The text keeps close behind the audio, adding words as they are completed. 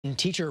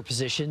Teacher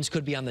positions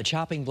could be on the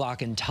chopping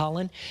block in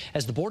Tolland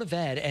as the Board of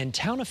Ed and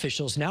town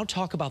officials now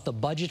talk about the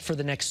budget for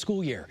the next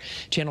school year.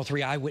 Channel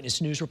 3 Eyewitness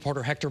News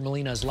reporter Hector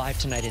Molina is live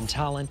tonight in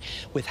Tolland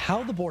with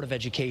how the Board of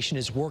Education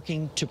is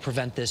working to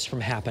prevent this from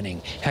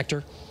happening.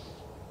 Hector?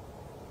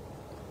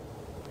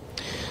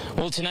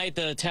 Well, tonight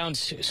the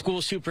town's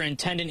school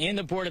superintendent and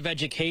the Board of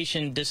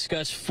Education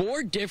discussed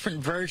 4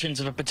 different versions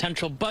of a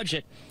potential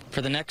budget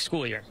for the next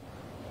school year.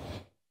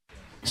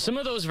 Some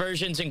of those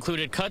versions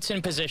included cuts in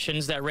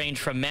positions that range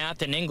from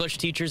math and English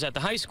teachers at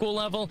the high school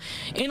level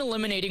and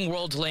eliminating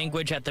world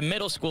language at the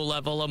middle school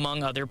level,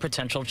 among other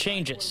potential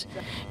changes.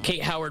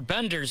 Kate Howard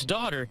Bender's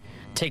daughter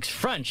takes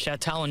French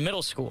at Tolland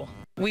Middle School.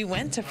 We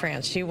went to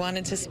France. She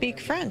wanted to speak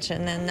French,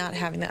 and then not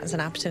having that as an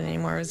option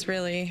anymore was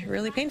really,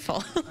 really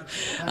painful.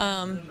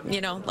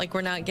 You know, like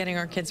we're not getting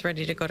our kids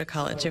ready to go to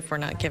college if we're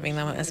not giving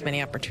them as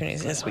many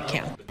opportunities as we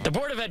can. The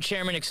Board of Ed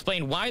chairman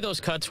explained why those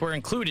cuts were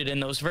included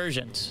in those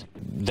versions.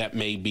 That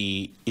may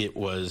be it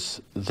was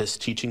this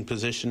teaching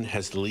position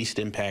has the least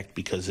impact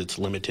because it's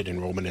limited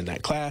enrollment in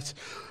that class,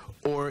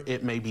 or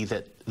it may be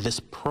that this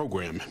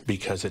program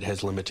because it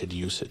has limited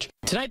usage.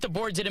 Tonight, the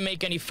board didn't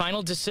make any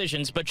final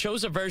decisions, but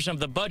chose a version of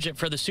the budget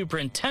for the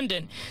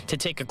superintendent to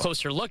take a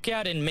closer look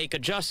at and make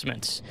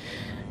adjustments.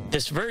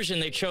 This version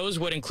they chose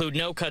would include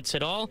no cuts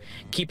at all,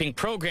 keeping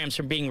programs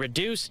from being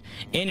reduced,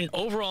 and an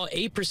overall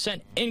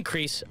 8%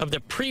 increase of the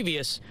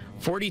previous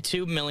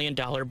 $42 million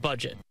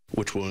budget.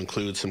 Which will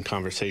include some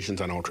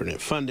conversations on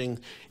alternate funding.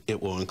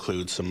 It will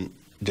include some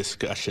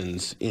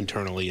discussions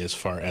internally as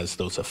far as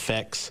those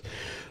effects,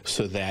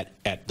 so that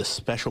at the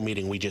special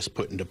meeting we just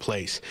put into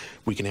place,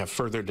 we can have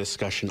further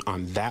discussion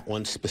on that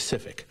one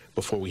specific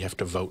before we have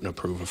to vote and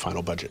approve a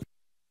final budget.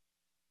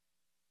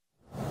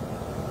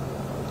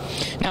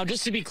 Now,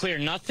 just to be clear,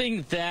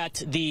 nothing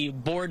that the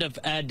Board of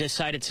Ed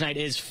decided tonight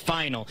is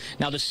final.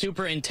 Now, the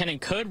superintendent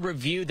could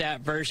review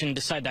that version,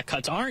 decide that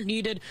cuts aren't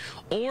needed,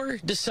 or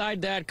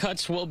decide that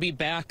cuts will be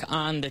back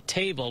on the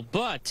table.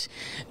 But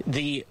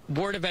the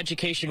Board of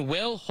Education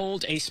will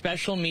hold a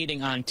special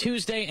meeting on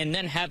Tuesday and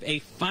then have a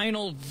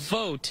final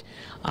vote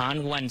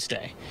on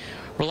Wednesday.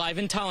 We're live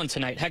in Tolland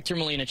tonight. Hector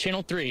Molina,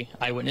 Channel 3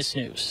 Eyewitness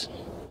News.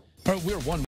 We're one